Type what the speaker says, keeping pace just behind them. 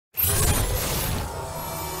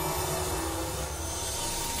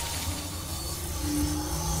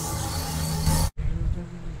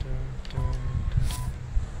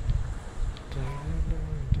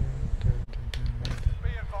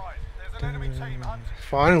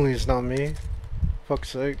Finally, it's not me. Fuck's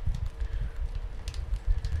sake.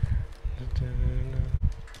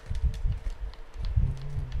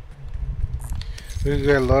 We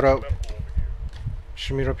gotta load up.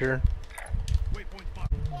 Should meet up here.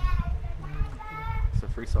 It's a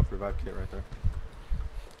free self-revive kit right there.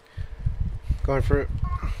 Going for it.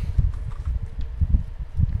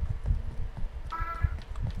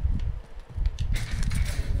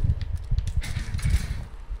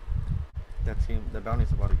 That team, the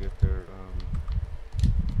bounty's about to get their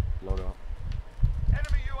loadout.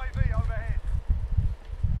 Enemy UAV overhead.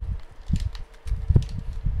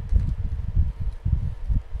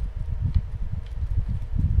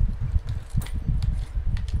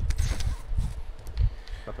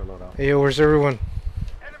 Got their loadout. Hey, yo, where's everyone?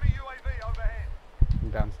 Enemy UAV overhead. I'm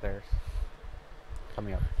downstairs.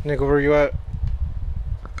 Coming up. Nico, where you at?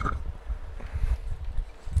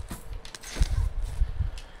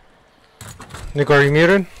 Nico, are you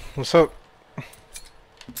muted? What's up?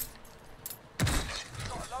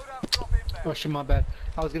 Oh shit, my bad.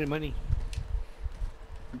 I was getting money.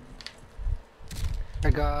 I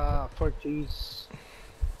got 4 G's.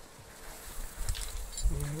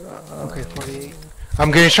 Okay, 48.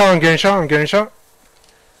 I'm getting shot, I'm getting shot, I'm getting shot.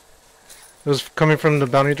 It was coming from the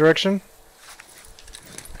bounty direction.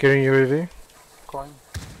 Getting UAV. Calling.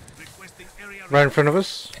 Right in front of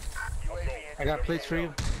us. I got plates for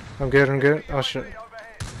you. I'm good, I'm good. Oh shit.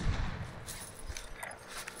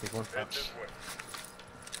 Take one shot.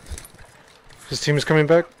 His team is coming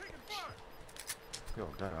back. Yo,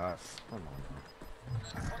 that ass. Come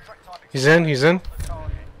on. He's in, he's in.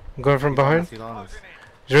 I'm going from behind. He's on us.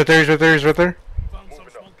 He's right there, he's right there, he's right there.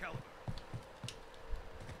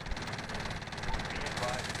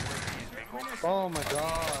 Oh my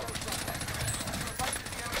god.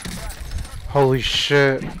 Holy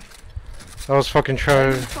shit. That was fucking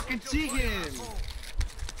trash. Fucking see him.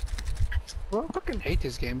 Bro, I fucking hate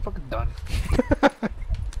this game. I'm fucking done.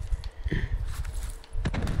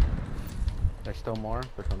 There's still more.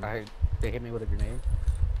 They hit me with a grenade.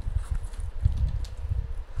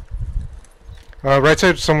 Right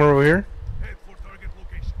side, somewhere over here. Head for target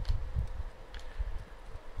location.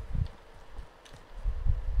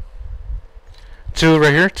 Two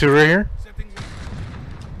right here, two right here. Setting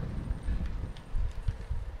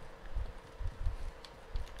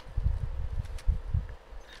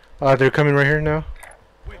They're coming right here now.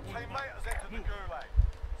 Your teammate has entered the gulag.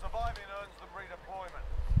 Surviving earns them redeployment.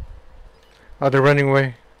 They're running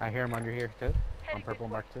away. I hear him under here too. On purple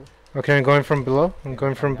mark too. Okay, I'm going from below. I'm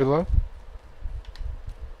going from below.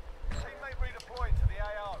 Teammate redeployed to the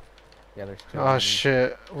AO. Yeah, there's two. Oh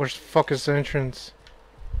shit. Where the fuck is the entrance?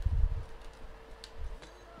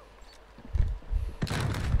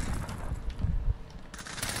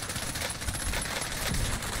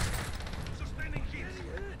 Sustaining hit.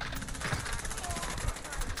 Your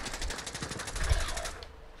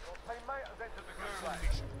teammate has entered the gulag.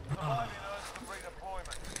 Surviving earns them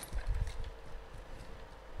redeployment.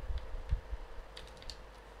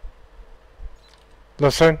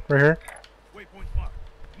 Left side, right here. Waypoint marked.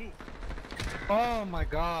 Move. Oh my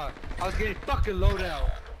god. I was getting fucking loadout.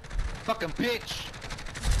 Fucking pitch.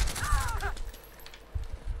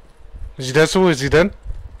 Is he dead, so is he dead?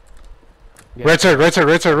 Yeah. Right side, right side,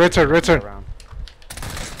 right side, right side, right side. Around.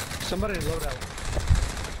 Somebody in loadout.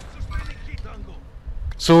 Sustaining hit angle.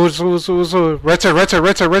 So, right side, right side,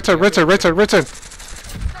 right side, right side, right side, right side, right side.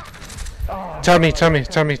 Tell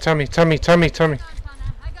me.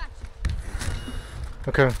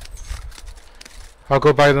 Okay. I'll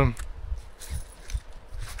go buy them.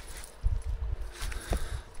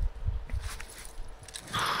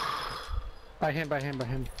 By him.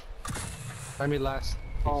 By me last.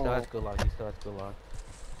 He still has good luck.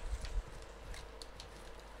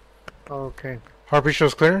 Okay. Harpy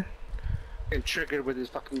shows clear. Getting triggered with this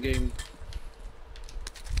fucking game.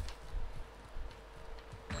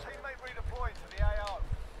 Teammate redeployed to the AO.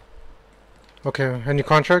 Okay, any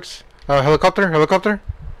contracts? Helicopter.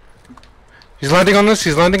 He's landing on us,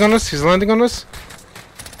 he's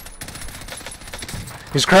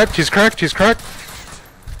cracked. Is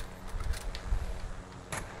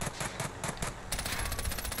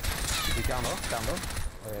he down low?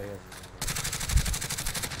 Oh yeah.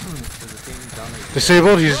 There's a team down there.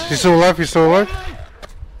 Disabled, he's still alive,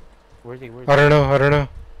 Where's he? I don't know.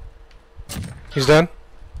 He's dead.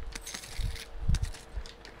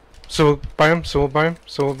 So we'll buy him.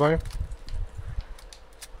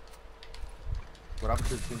 What happened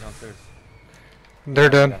to the team downstairs? They're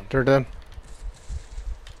dead.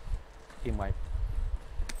 Team wipe.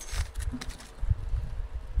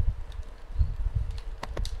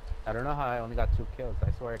 I don't know how I only got 2 kills.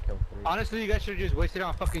 I swear I killed 3. Honestly, you guys should just waste it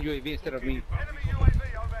on fucking UAV instead of me. Enemy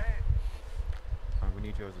UAV overhead. We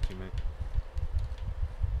need you as a teammate.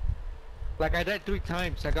 Like, I died 3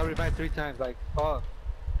 times. I got revived 3 times. Like, fuck.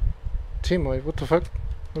 Team wipe, what the fuck?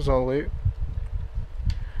 It was all late.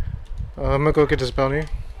 I'm gonna go get this bounty.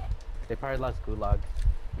 They probably lost Gulag.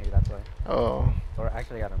 Maybe that's why. Oh. Or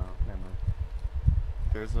actually, I don't know. Never mind.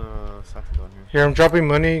 There's a satchel down here. Here, I'm dropping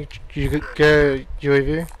money. You could get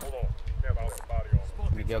UAV.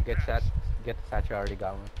 Miguel, get the satchel. I already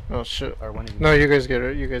got one. Oh shit. Or one of you. No, you guys get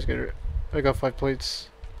it. You guys get it. I got 5 plates.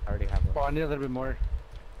 I already have Oh, one. I need a little bit more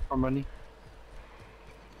money.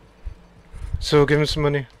 So give me some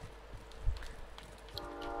money.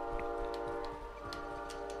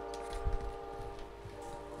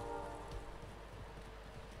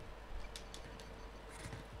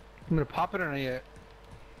 I'm gonna pop it or not yet?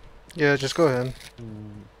 Yeah, just go ahead.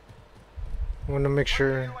 Mm. I want to make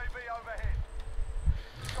sure. UAV overhead.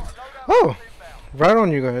 Got a loadout Oh, inbound. right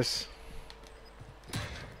on you guys.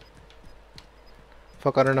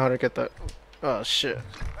 Fuck, I don't know how to get that. Oh shit.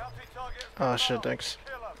 Bounty targets Oh shit, marked. thanks.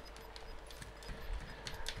 Kill 'em.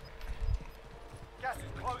 Gas is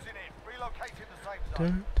closing in. Relocating the safe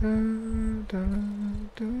zone. Dun, dun, dun,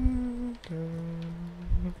 dun,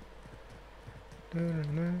 dun. Dun,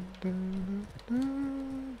 dun, dun,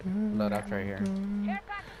 dun, dun, Loadout's right here.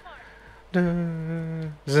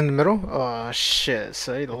 dun. Is it in the middle? Oh shit,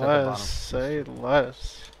 say at the less, bottom. say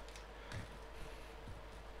less.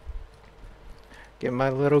 Get my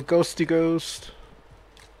little ghosty ghost.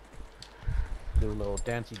 Do a little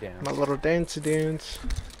dancey dance. My little dancey dance.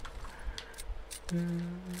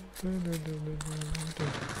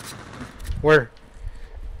 Where?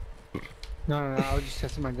 No, I was just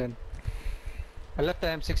testing my gun. I left the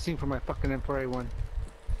M16 for my fucking M4A1.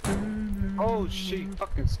 Oh shit, you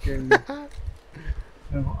fucking scared me.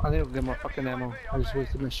 No, I need to get more fucking ammo. I just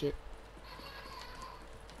wasted my shit.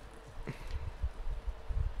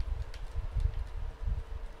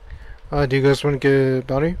 Do you guys want to get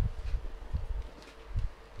bounty?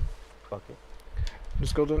 Fuck it.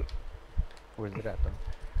 Let's go then. Where's it at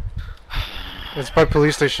though? It's by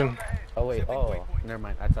police station. Oh wait, oh, never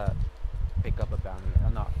mind. I thought pick up a bounty.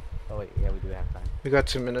 I'm not. Oh wait, yeah, we do have time. We got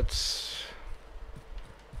 2 minutes.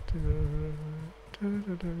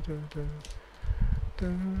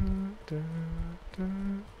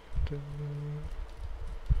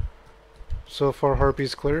 So far,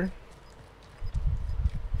 Harpy's clear.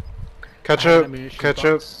 Catch up, catch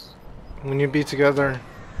up. When you be together.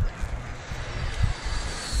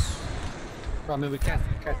 I mean, we can't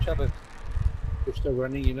catch up if we're still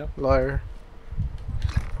running, you know? Liar.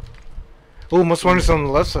 Oh, most one is on the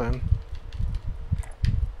left side.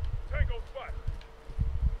 Tango spot.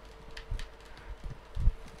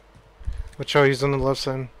 Watch out, he's on the left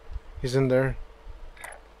side. He's in there.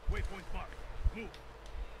 Waypoint marked.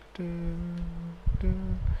 Move.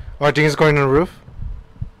 Oh, I think he's going on the roof.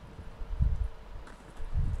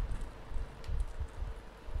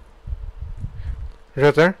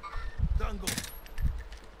 Right there. Tango.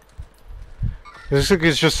 It looks like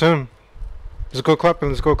it's just him. Let's go clap him,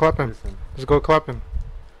 let's go clap him. Listen, Let's go clap him.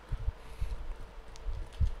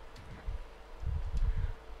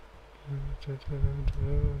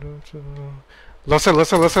 Left side, left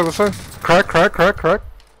side, left side, left side. Crack, crack, crack, crack.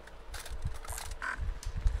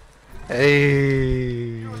 Hey.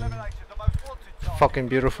 You eliminated the most wanted target. Fucking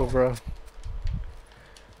beautiful, bro.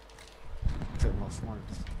 the most one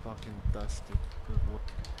is fucking dusty.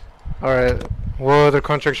 Alright, what other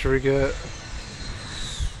contract should we get?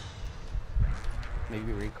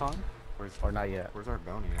 Maybe recon? Or not yet? Where's our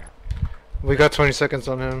bounty at? We got 20 seconds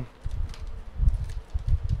on him.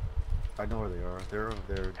 I know where they are. They're over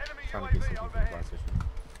there Enemy trying to get UAV something from the overhead. gas station.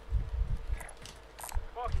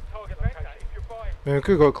 Marking target location if you're buying. Man, we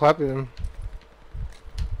could go clap him.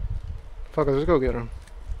 Fuck it, let's go get him.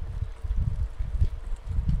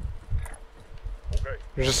 Okay.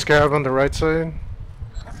 There's a scab on the right side.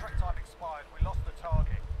 Contract time expired. We lost the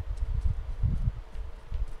target.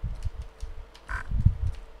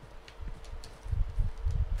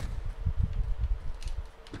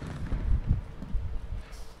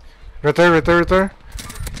 Right there, right there, right there.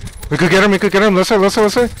 We could get him, we could get him. Let's say, let's say,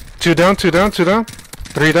 let's say. 2 down, 2 down, 2 down.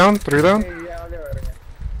 3 down, 3 down.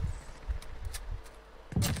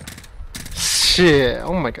 Shit.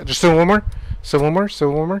 Oh my god. There's still one more. Still one more,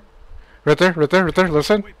 still one more. Right there, right there, right there. Left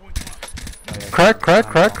side. Crack, crack,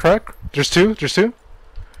 crack, crack. There's 2, there's 2.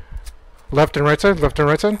 Left and right side, left and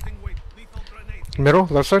right side. Middle,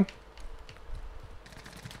 left side.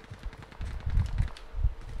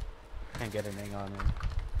 Can't get an egg on him.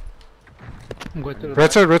 I'm going to the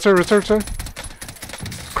Right side, right side, right side, right side.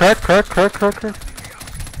 Crack, crack, crack, crack, crack.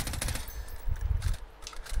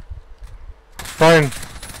 Brian.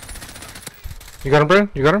 You got him, Brian?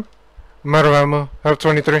 You got him? I'm out of ammo. I have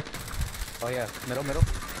 23. Oh yeah, middle. Soldier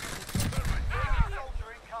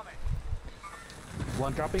incoming.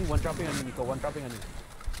 One dropping on you, Nico. One dropping on you.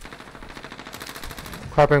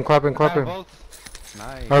 Clap him. I have Alright,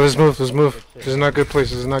 Nice. both. let's move. This is not a good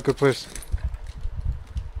place.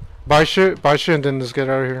 Buy shit, and then let's get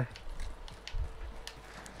out of here.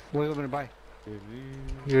 What are you gonna buy? UAV.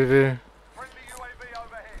 Friendly UAV overhead.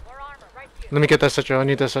 More armor, right here. Let me get that satchel. I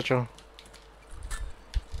need that satchel.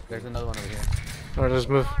 There's another one over here. Alright, let's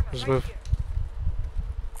move. Let's move.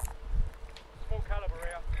 Small caliber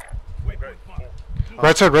here.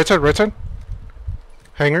 Right side.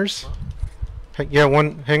 Hangers. Yeah,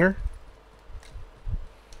 one hanger.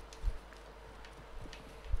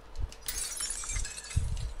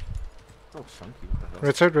 Oh, chunky. What the hell?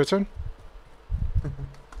 Right side.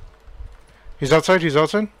 He's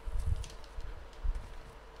outside.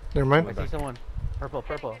 Never mind. I see someone. Purple.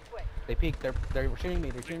 This way. They peeked. They're shooting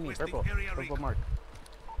me. Purple mark.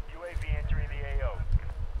 UAV entering the AO.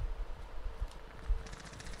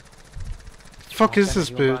 Fuck is Send this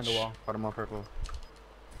you behind the bitch? wall. Bottom on purple.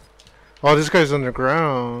 Oh, this guy's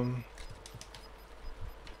underground.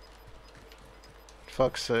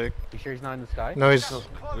 Fuck's sake. You sure he's not in the sky? No, he's. We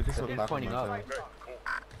can He's still clap him pointing right up. there.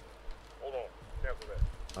 Hold on. Careful there.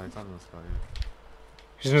 Oh, he's not in the sky.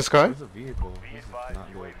 He's in the sky? There's a vehicle. This is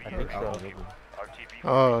not good. I think Out in so. the open. RTB.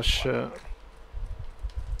 Oh shit. I'm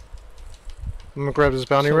gonna grab this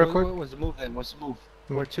bounty So real what- quick. what was the move then? What's the move?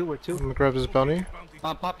 Where to? I'm gonna grab this bounty.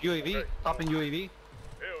 Pop UAV. Popping UAV. Hell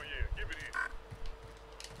yeah, give it in.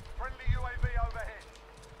 Friendly UAV overhead.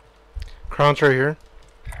 Crown's right here.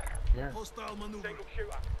 Yeah. Single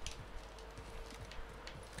shooter.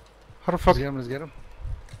 How the fuck? Let's get him.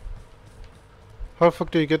 How the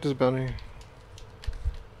fuck do you get this bounty?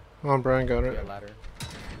 Oh, Brian got it. Yeah, ladder.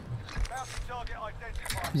 Bounty target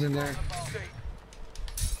identified. He's in there.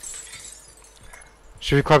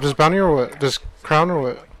 Should we clap this bounty or what? This crown or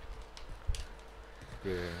what?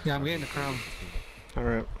 Yeah. Yeah, I'm getting the crown.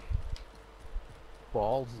 Alright.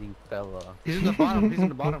 Ballsy fella. He's in the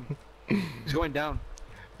bottom. He's going down.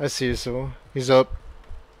 I see you, so he's up.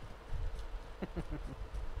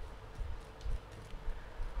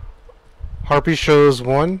 Harpy shows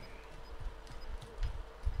 1.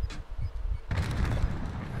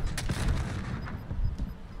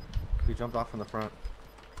 He jumped off from the front.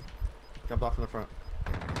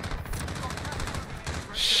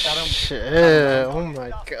 Shit, oh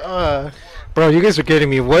my god. Bro, you guys are getting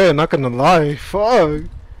me wet, not gonna lie. Fuck. Alright,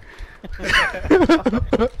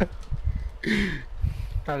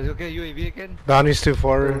 let's go get UAV again. Bounty's too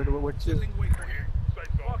far. Where to?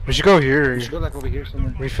 We should go here. We should go like over here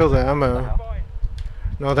somewhere. Refill the ammo.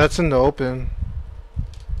 No, that's in the open.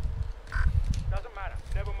 Doesn't matter.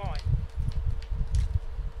 Never mind.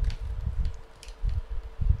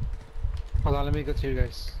 Hold on, let me go to you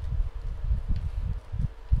guys.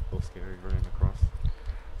 So scary running across.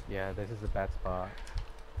 Yeah, this is a bad spot.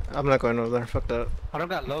 I'm not going over there. Fuck that. I don't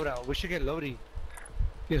got loadout. We should get loady.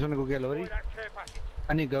 You guys wanna go get loady? That care package.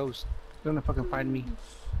 I need ghost. They're gonna fucking find me.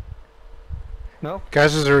 No?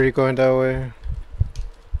 Guys is already going that way.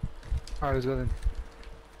 Alright, let's go then.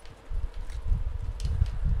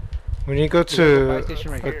 We need to go We go to the to buy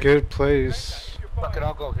station right a here. good place. Fuck it,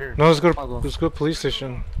 I'll go here. No, let's go. I'll go. Let's go police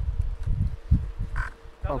station.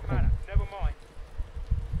 Doesn't Okay. matter. Never mind.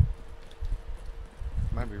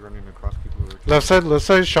 Might be running across people who are Left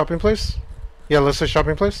side, shopping place. Yeah, left side,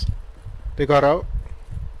 shopping place. They got out.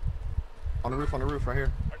 on the roof, right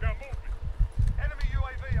here. I got movement. Enemy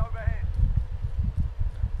UAV overhead.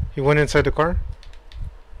 He went inside the car.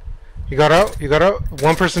 He got out.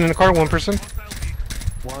 One person in the car. One person.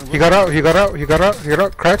 He got out.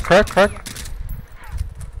 Crack.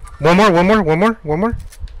 One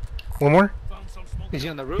more. Is he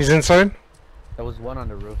on the roof? He's inside. There was one on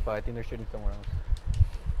the roof, but I think they're shooting somewhere else.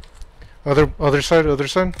 Other side.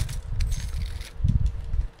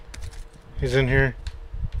 He's in here.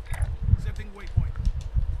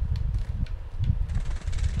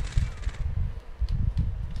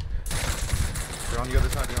 They're on the other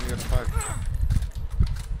side.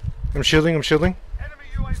 I'm shielding. Enemy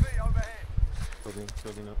UAV overhead.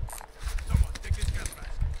 Building up.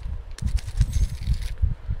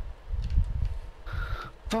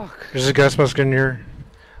 Fuck. There's a gas mask in here.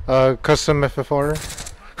 Custom FFR.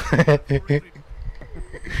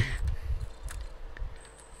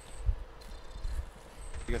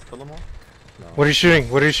 You guys kill them all? No. What are you shooting?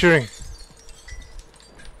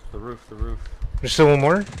 The roof. There's still one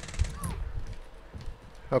more?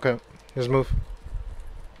 Okay, let's move.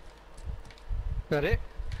 That it?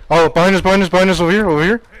 Oh, behind us, over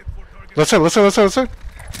here. Let's side.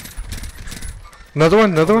 Another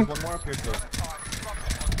one. There's one more up here still.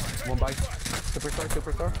 One by superstar.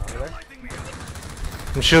 Over there.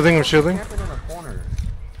 I'm shielding. Camping in the corner.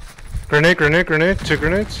 Grenade. 2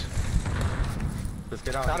 grenades. Let's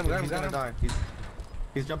get out. Got him, He's got gonna him. die.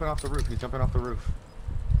 He's jumping off the roof.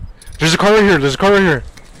 There's a car right here.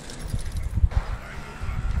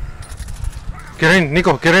 Get in,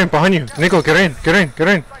 Nico. Get in behind you. Nico, get in. Gotta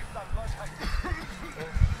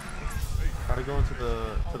go into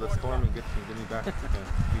the storm and get me back. Okay.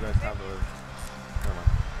 You guys have a. Never mind.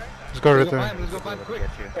 Let's go right Let's there. go find him, quick.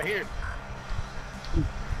 Right here.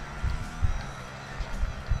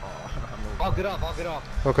 I'll get off.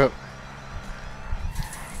 Okay.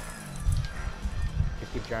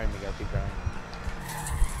 Just keep trying, Miguel. Keep trying.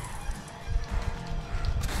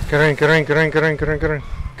 Get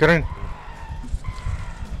in.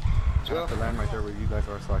 I have to land right there where you guys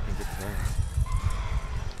are so I can get to them.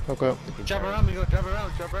 Okay. Keep Jump trying. around, Miguel. Jump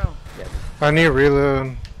around. Yeah. I need a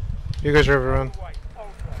reload. You guys drive around.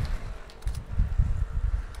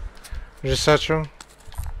 There's a satchel.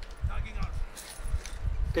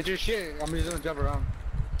 Get your shit. I'm just gonna jump around.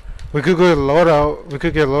 We could go loadout. We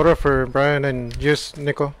could get loadout for Brian and just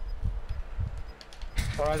Nico.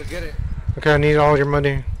 Alright, let's get it. Okay, I need all your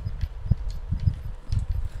money.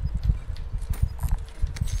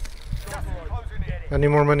 I need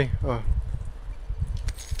more money. Oh,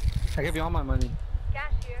 I give you all my money.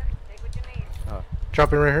 Cash here. Take what you need.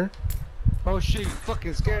 dropping right here. Oh shit, you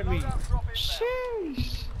fucking scared me.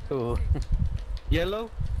 Sheesh. Ooh. Yellow?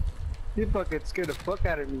 You fucking scared the fuck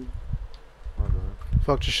out of me. Oh, God.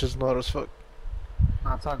 Fuck, this shit's loud as fuck.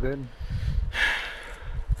 Nah, it's all good.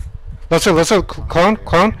 Let's say clown.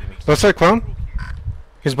 Let's say clown.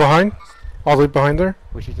 He's behind. All the way behind there.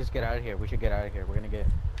 We should just get out of here. We're gonna get.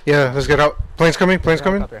 Yeah, let's get out. Plane's coming.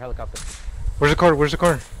 Helicopter. Where's the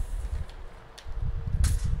car?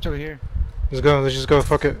 It's over here. Let's just go.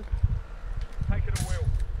 Fuck it.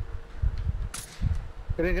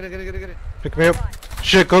 Get it. Pick me up.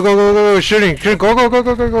 Shit, go. Shooting.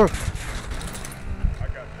 Go.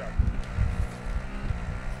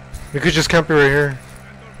 We could just camp it right here.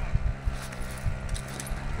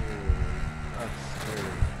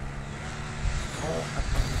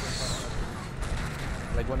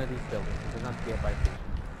 Like one of these buildings. It does not have to be a fire station.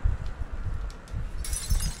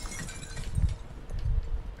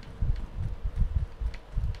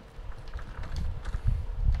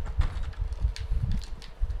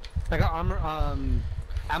 I got armor,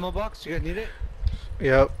 ammo box. You guys need it?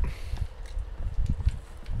 Yep.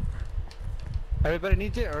 Everybody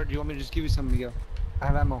needs it, or do you want me to just give you some, Miguel? I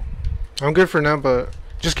have ammo. I'm good for now, but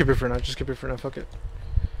just keep it for now. Fuck it.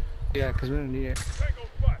 Yeah, cause we don't need it.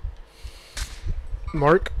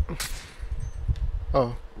 Mark.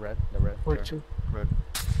 Oh. The red. Where Sure. to? Red.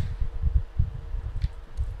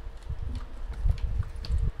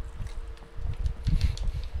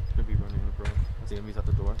 Could be running, bro. I see enemies at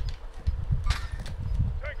the door.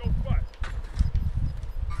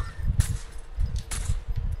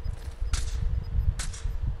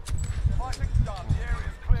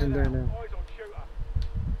 In there now.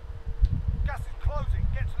 Gas is closing.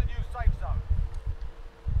 Get to the new safe zone.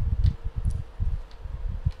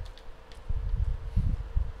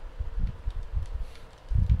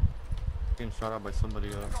 Getting shot at by somebody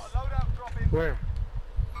else. Got a loadout drop in. Where?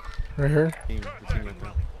 Right here. The team right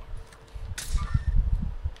there.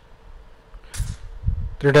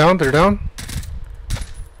 They're down.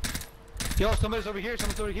 Yo, somebody's over here.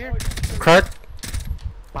 Crack.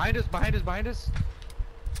 Behind us. 25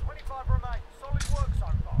 remain. Solid work so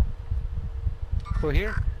far. Over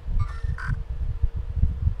here.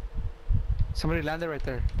 Somebody landed right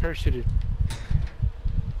there. Parachuted.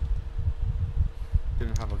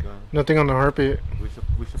 Didn't have a gun. Nothing on the heartbeat. We should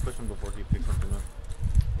push him before he picks something up.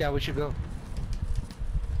 Yeah, we should go.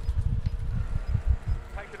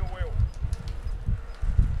 Taking a wheel.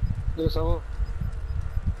 Let's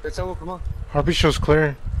go, come on. Heartbeat shows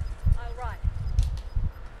clear. All right.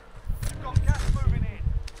 We've got gas moving in.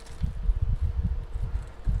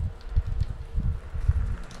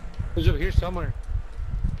 He's over here somewhere.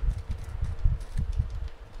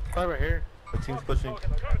 Right here. The team's pushing.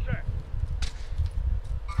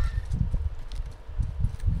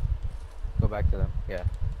 Go back to them. Yeah.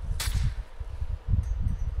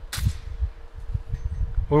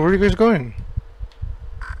 Where are you guys going?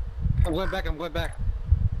 I'm going back. Okay, move.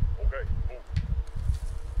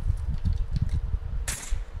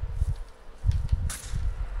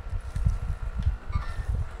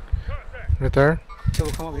 Right there. So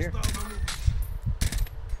we'll come over here.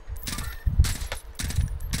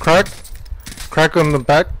 Crack. Crack on the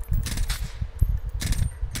back.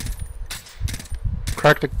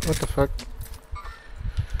 Crack the. What the fuck?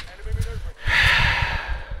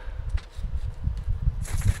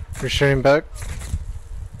 You're shooting back.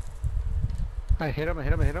 I hit him, I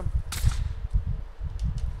hit him, I hit him.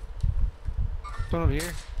 One over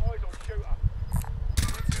here.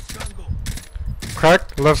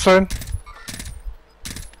 Crack, left side.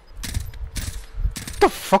 What the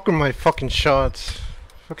fuck are my fucking shots?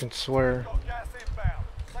 Fucking swear. Got gas inbound.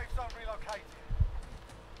 Safe zone relocated.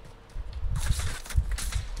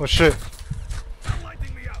 Oh shit.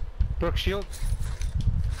 Broke shield.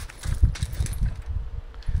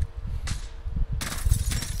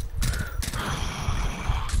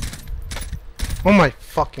 Oh my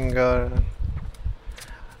fucking god.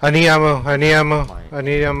 I need ammo, I need ammo, I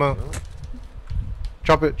need ammo.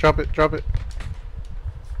 Drop it, drop it, drop it.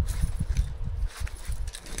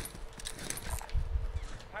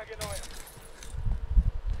 Tagging item.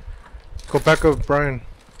 Go back up, Brian.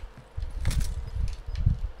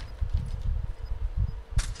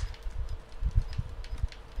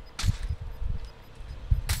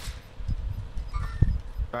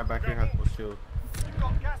 Guy back here has no shield. You've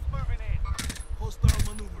got gas moving in.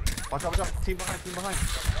 Watch out, watch out. Team behind, team behind.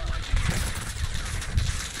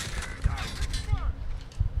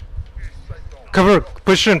 Cover,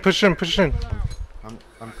 push in, push in, push in.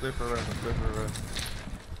 I'm clear for rest, I'm clear for rest.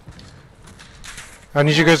 I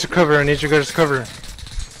need you guys to cover, I need you guys to cover.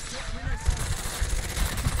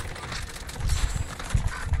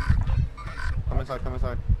 Come inside, come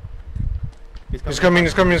inside. He's coming,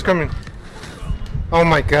 he's coming, he's coming. Oh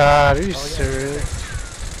my god, are you serious?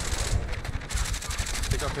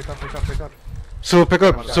 Pick up, pick up, pick up, pick up. So we'll pick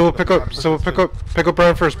up, so we'll pick up, so we'll pick up. Pick up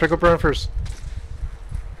Brian first, pick up Brian first.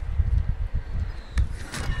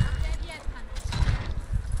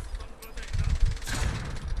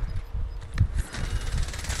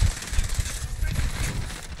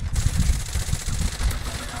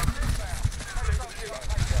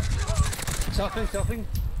 Selfing, selfing.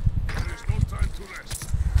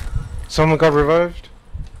 Someone got revived.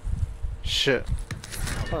 Shit.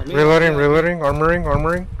 Oh, me. Reloading, reloading, armoring,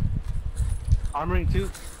 armoring. Armoring too.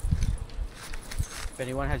 If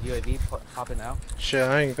anyone has UAV, pop it now. Shit,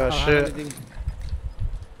 I ain't got I don't have shit. anything.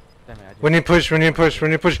 Damn it, I just... We need push, we need push, we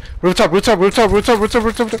need push. Rooftop, rooftop, rooftop, rooftop, rooftop,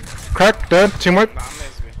 rooftop. Crack, dead, team wipe.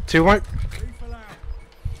 Team wipe. 9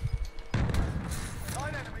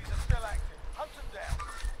 enemies are still active. Hunt them down.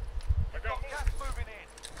 You've got gas moving in.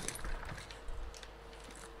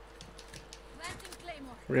 Planting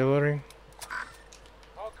Claymore. Reloading.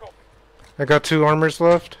 I'll copy. I got 2 armors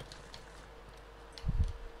left.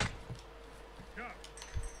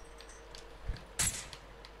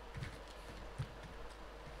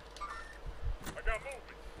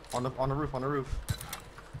 On the roof, on the roof.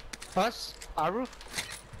 Us? Our roof?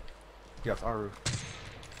 Yes, our roof.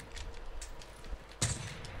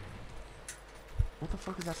 What the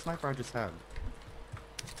fuck is that sniper I just had?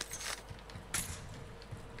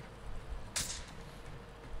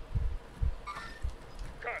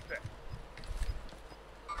 Contact.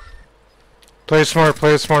 Play smart,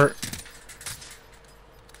 play smart.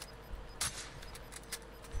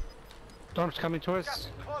 Storm's coming towards Gas us.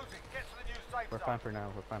 is closing. Get to the new safe We're zone. fine for now,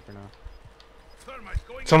 we're fine for now.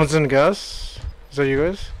 Someone's in gas. Is that you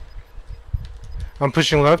guys? I'm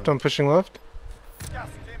pushing left, I'm pushing left. Gas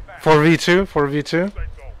is inbound. 4v2, 4v2.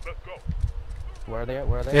 Where are they at?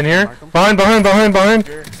 Where are they? In here. Mark 'em? Behind, behind, behind, behind.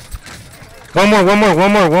 One more, one more,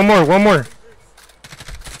 one more, one more, one more.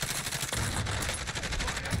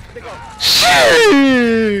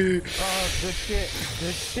 Shit! Oh, good shit.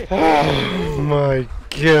 Good shit. Oh my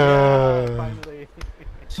god. Finally.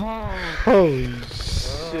 Holy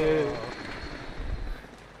shit.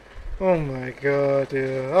 Oh my god,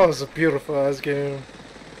 dude. That was a beautiful ass game.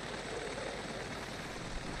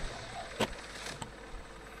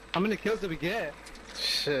 How many kills did we get?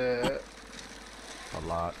 Shit. A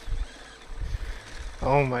lot.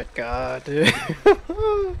 Oh my god, dude.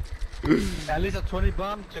 At least a 20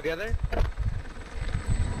 bomb together.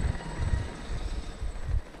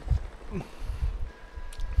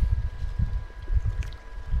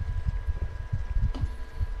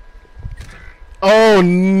 Oh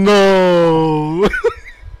no!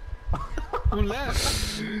 Who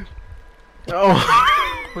left? Oh.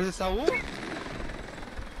 Was it Saul?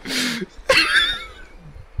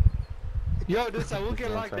 Yo, did Saul get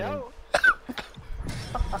locked out?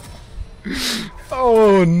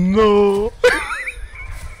 Oh no!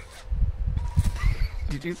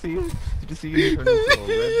 Did you see it? Did you see it turn into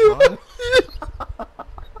a red ball?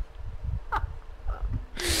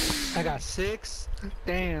 I got 6.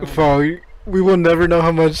 Damn. Fuck, we will never know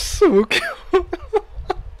how much Sue killed.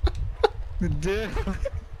 Dude.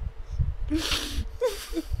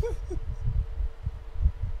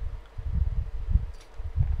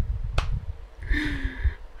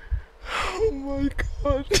 Oh my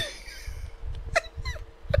god.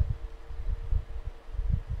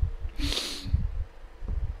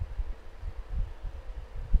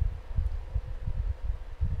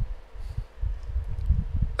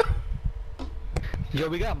 Yo,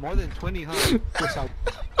 we got more than 20, huh? What's up?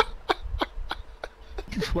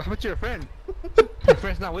 What happened to your friend? Your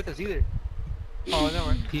friend's not with us either. Oh, no,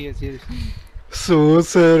 he is. So what's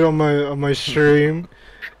said on my stream?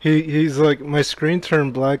 He's like, my screen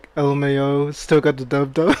turned black. LMAO. Still got the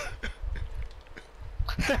dub.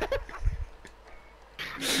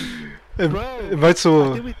 Bro, Invite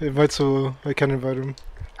Sewell. I think Invite Sewell. I can't invite him.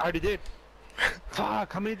 I already did.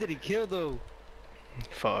 Fuck, how many did he kill though?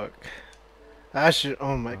 Fuck. I should.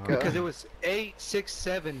 Oh my god. Because it was 8, 6,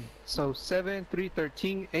 7. So 7, 3,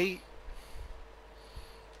 13, 8.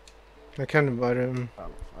 I can't invite him. I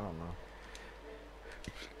don't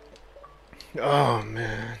know. Oh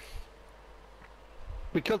man.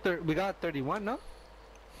 We killed. We got 31, no?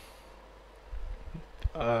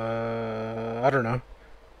 I don't know.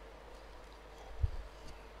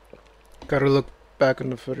 Gotta look back in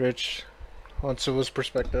the footage on Sewell's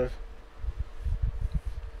perspective.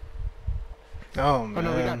 Oh man.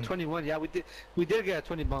 Oh no, we got 21. Yeah, we did get a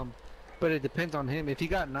 20 bomb, but it depends on him. If he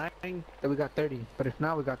got 9, then we got 30. But if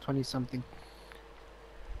not, we got 20 something.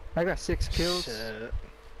 I got 6 kills. Shit.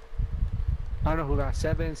 I don't know who got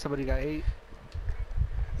 7. Somebody got 8.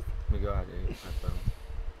 We go ahead, 8. I fell.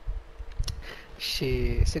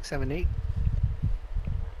 Shit, 6, 7, 8.